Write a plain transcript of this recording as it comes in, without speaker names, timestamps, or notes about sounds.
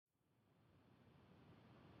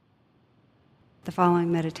The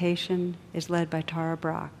following meditation is led by Tara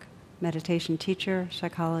Brach, meditation teacher,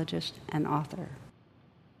 psychologist, and author.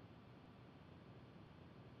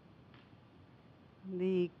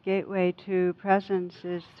 The gateway to presence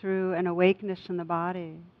is through an awakeness in the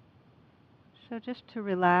body. So just to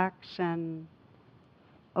relax and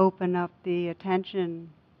open up the attention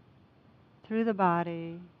through the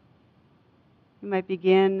body. You might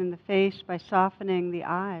begin in the face by softening the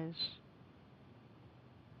eyes.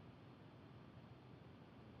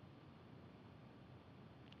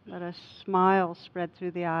 Let a smile spread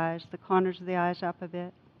through the eyes, the corners of the eyes up a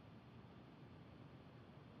bit.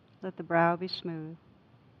 Let the brow be smooth.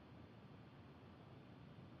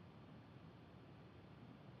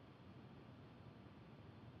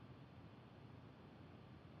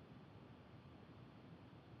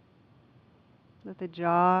 Let the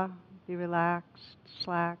jaw be relaxed,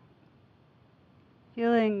 slack.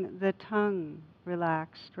 Feeling the tongue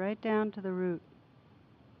relaxed right down to the root.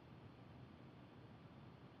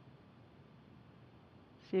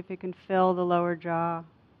 See if you can fill the lower jaw.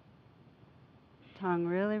 Tongue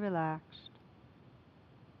really relaxed.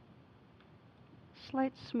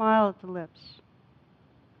 Slight smile at the lips.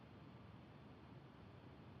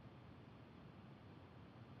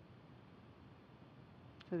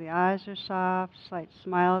 So the eyes are soft, slight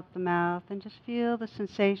smile at the mouth, and just feel the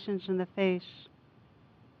sensations in the face,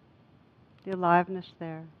 the aliveness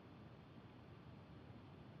there.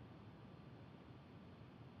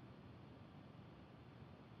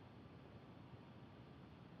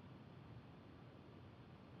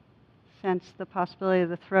 Sense the possibility of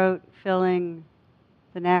the throat filling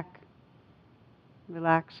the neck,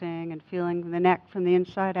 relaxing and feeling the neck from the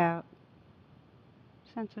inside out.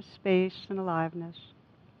 Sense of space and aliveness.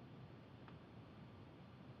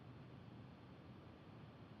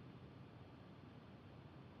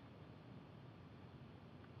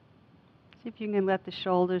 See if you can let the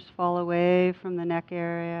shoulders fall away from the neck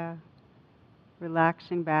area,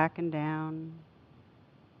 relaxing back and down.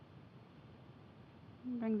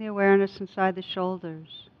 Bring the awareness inside the shoulders.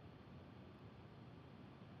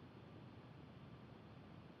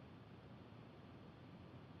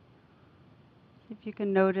 See if you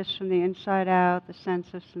can notice from the inside out the sense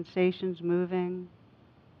of sensations moving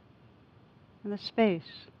and the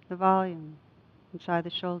space, the volume inside the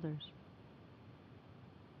shoulders.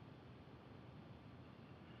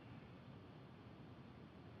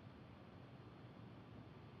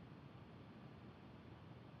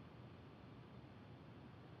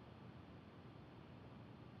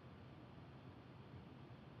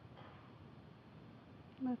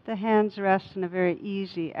 Let the hands rest in a very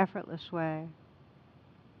easy, effortless way.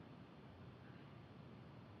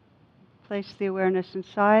 Place the awareness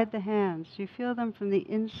inside the hands. You feel them from the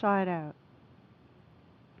inside out.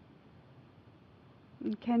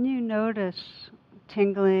 And can you notice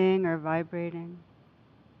tingling or vibrating?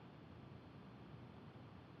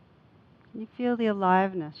 Can you feel the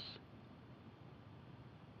aliveness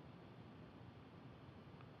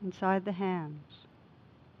inside the hands?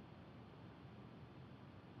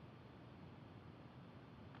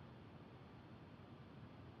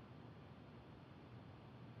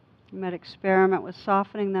 You might experiment with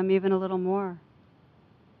softening them even a little more.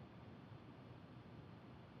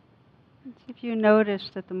 And see if you notice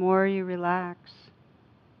that the more you relax,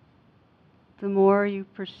 the more you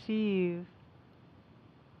perceive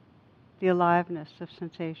the aliveness of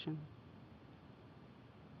sensation.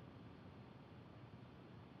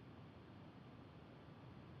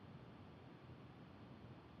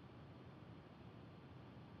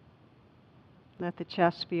 Let the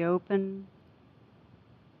chest be open.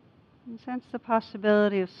 And sense the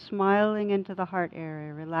possibility of smiling into the heart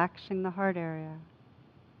area, relaxing the heart area.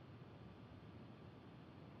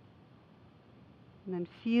 And then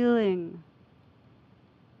feeling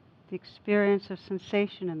the experience of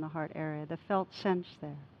sensation in the heart area, the felt sense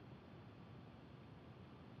there.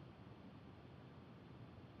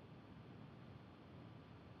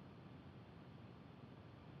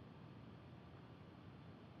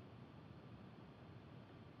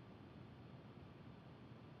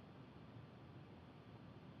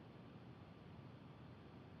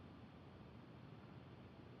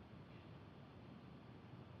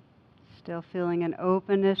 Still feeling an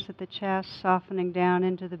openness at the chest, softening down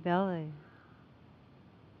into the belly.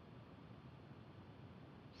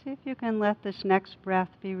 See if you can let this next breath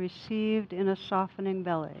be received in a softening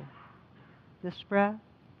belly. This breath.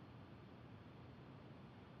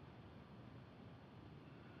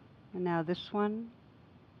 And now this one.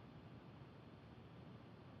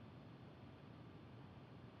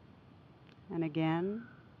 And again.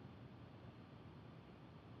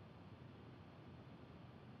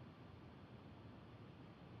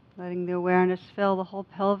 letting the awareness fill the whole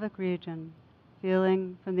pelvic region,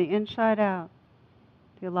 feeling from the inside out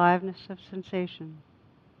the aliveness of sensation.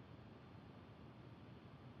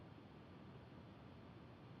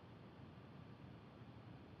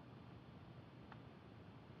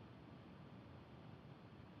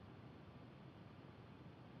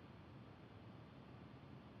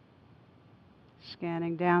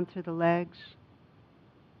 Scanning down through the legs,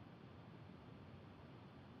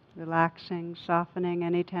 relaxing, softening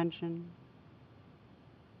any tension.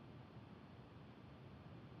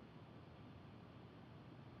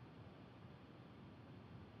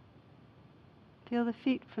 Feel the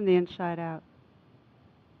feet from the inside out,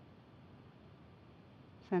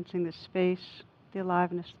 sensing the space, the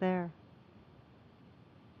aliveness there.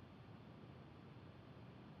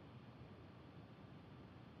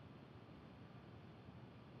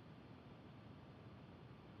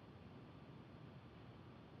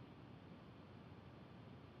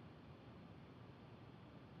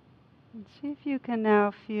 And see if you can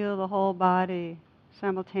now feel the whole body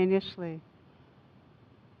simultaneously.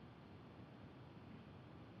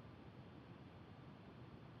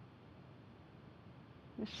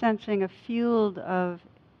 Just sensing a field of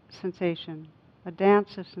sensation, a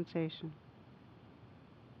dance of sensation.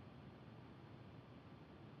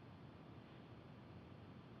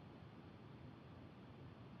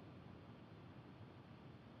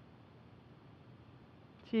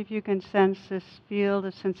 See if you can sense this field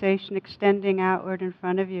of sensation extending outward in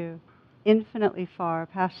front of you, infinitely far,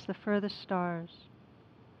 past the furthest stars.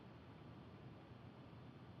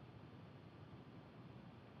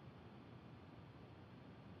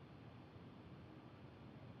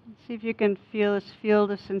 See if you can feel this field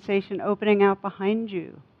of sensation opening out behind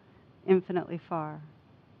you, infinitely far,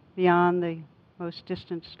 beyond the most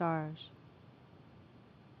distant stars.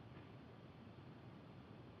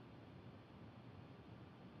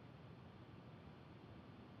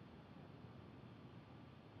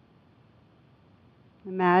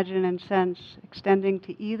 Imagine and sense extending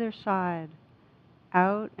to either side,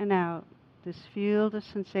 out and out, this field of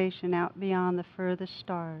sensation out beyond the furthest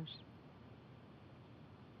stars.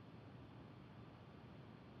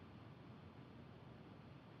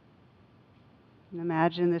 And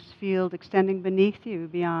imagine this field extending beneath you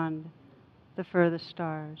beyond the furthest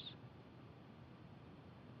stars.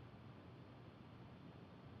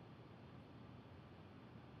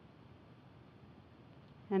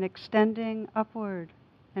 And extending upward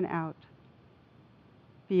and out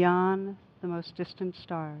beyond the most distant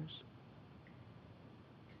stars.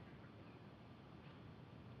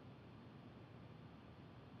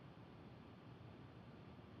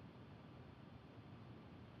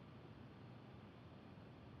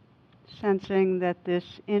 Sensing that this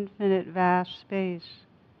infinite vast space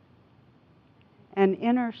and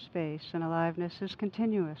inner space and aliveness is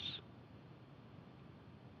continuous.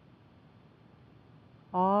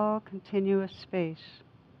 All continuous space.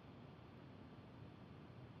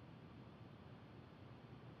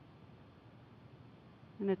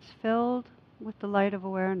 And it's filled with the light of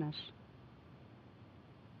awareness.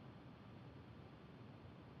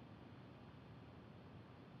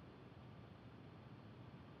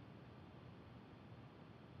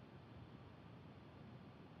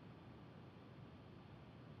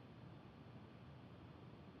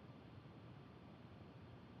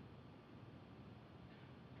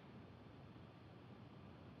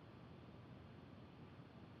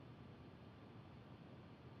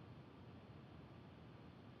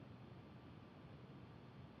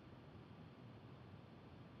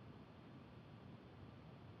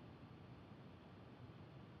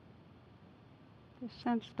 Just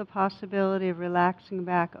sense the possibility of relaxing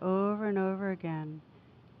back over and over again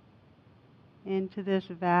into this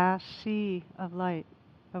vast sea of light,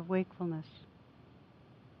 of wakefulness.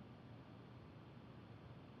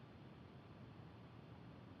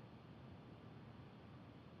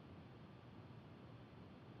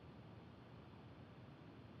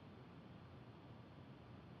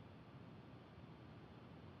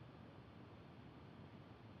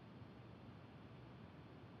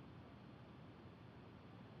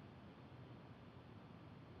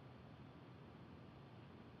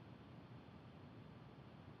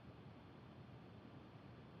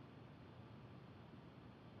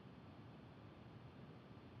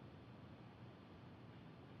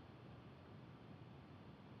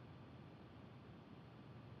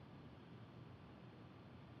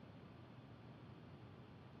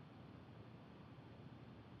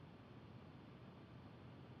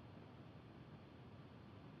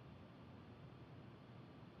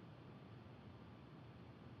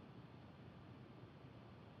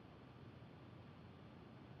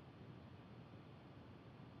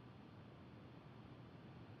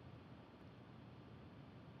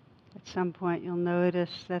 some point you'll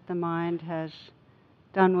notice that the mind has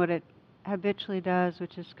done what it habitually does,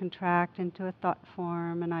 which is contract into a thought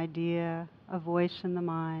form, an idea, a voice in the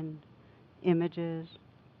mind, images.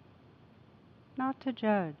 Not to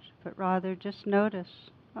judge, but rather just notice,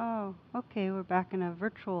 oh, okay, we're back in a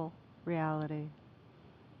virtual reality.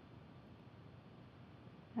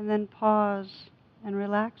 And then pause and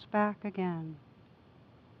relax back again.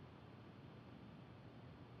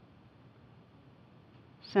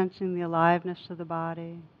 Sensing the aliveness of the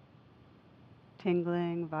body,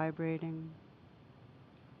 tingling, vibrating.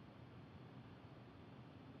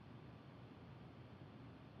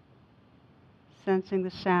 Sensing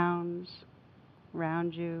the sounds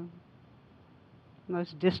around you,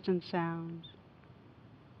 most distant sounds.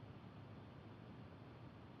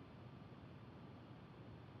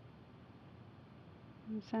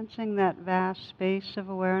 And sensing that vast space of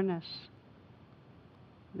awareness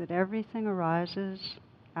that everything arises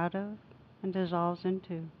out of and dissolves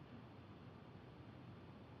into.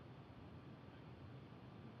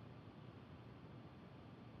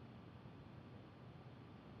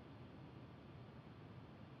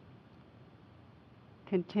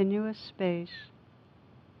 Continuous space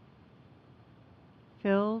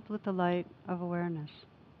filled with the light of awareness.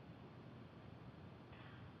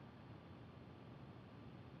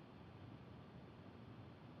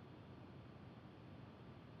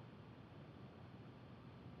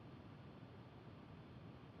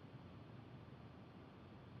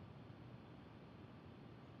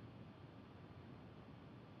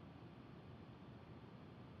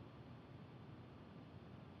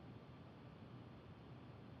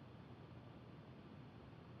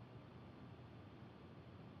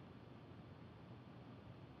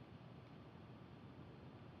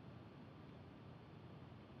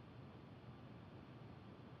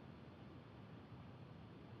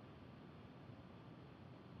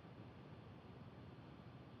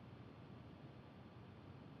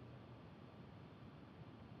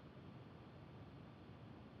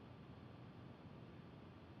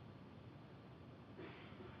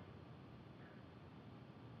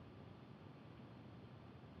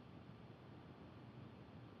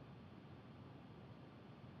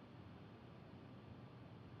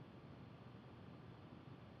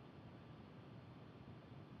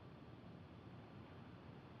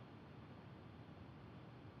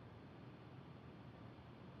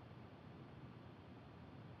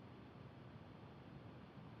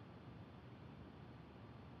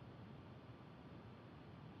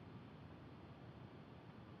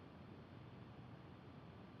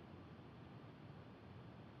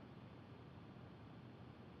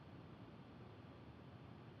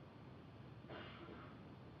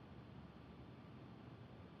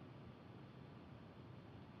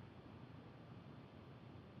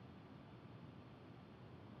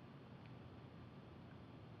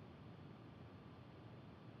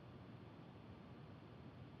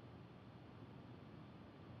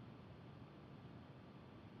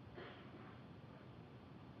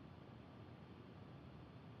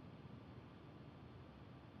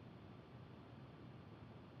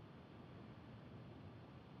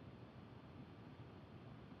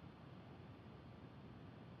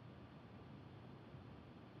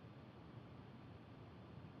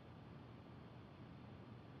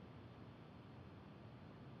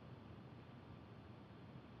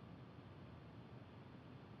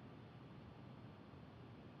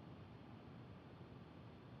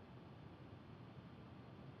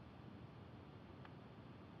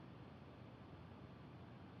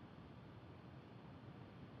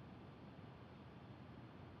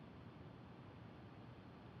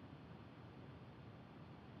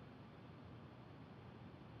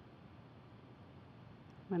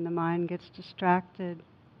 When the mind gets distracted,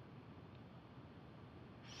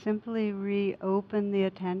 simply reopen the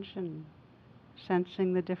attention,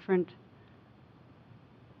 sensing the different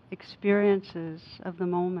experiences of the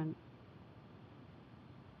moment.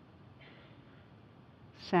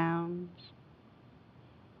 Sounds,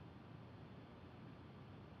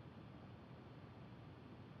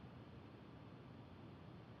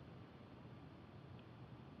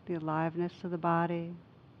 the aliveness of the body,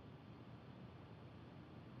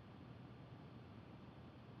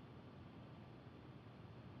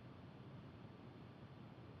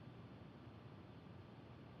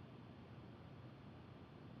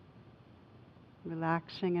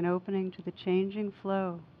 relaxing and opening to the changing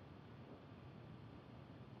flow.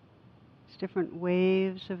 It's different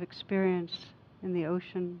waves of experience in the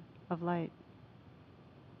ocean of light.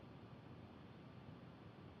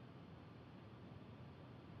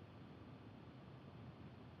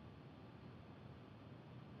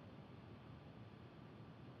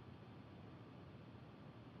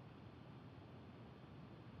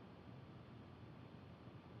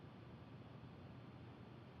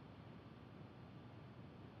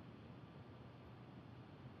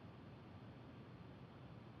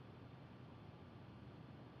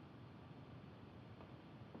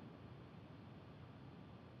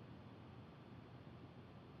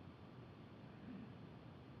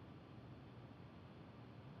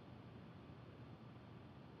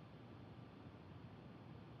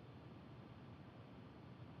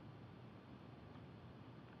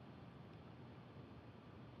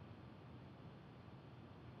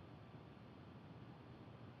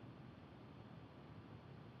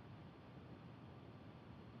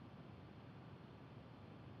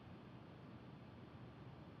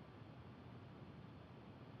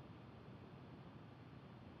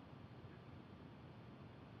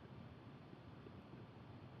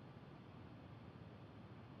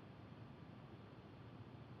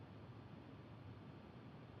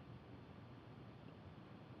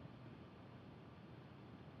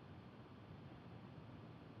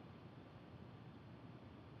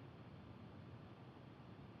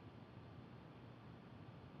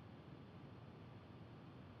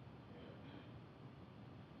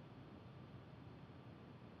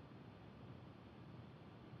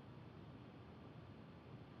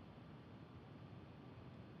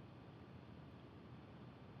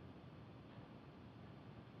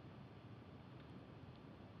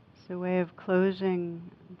 a way of closing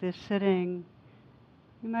this sitting,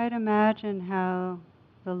 you might imagine how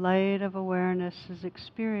the light of awareness is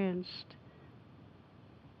experienced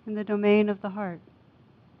in the domain of the heart.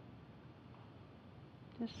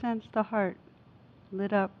 Just sense the heart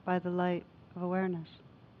lit up by the light of awareness.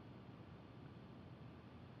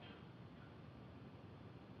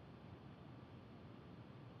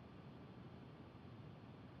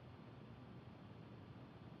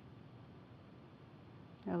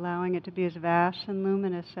 Allowing it to be as vast and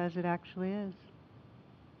luminous as it actually is.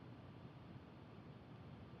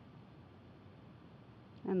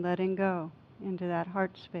 And letting go into that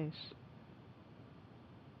heart space.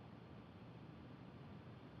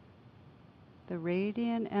 The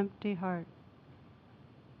radiant, empty heart.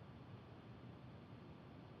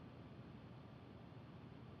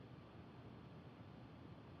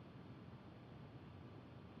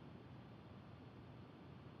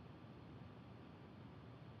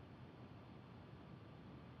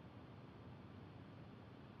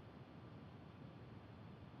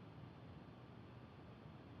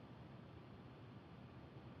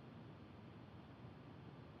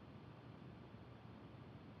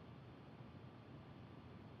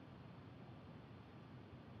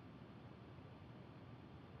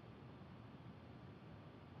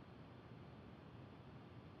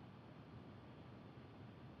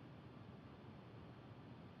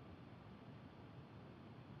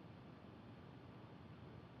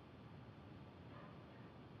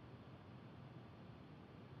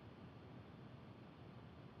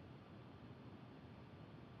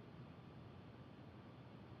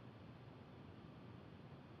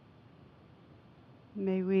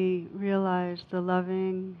 May we realize the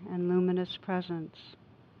loving and luminous presence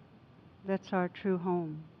that's our true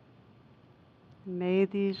home. May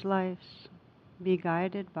these lives be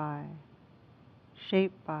guided by,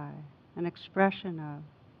 shaped by, an expression of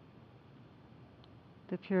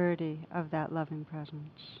the purity of that loving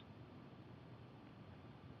presence.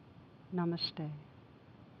 Namaste.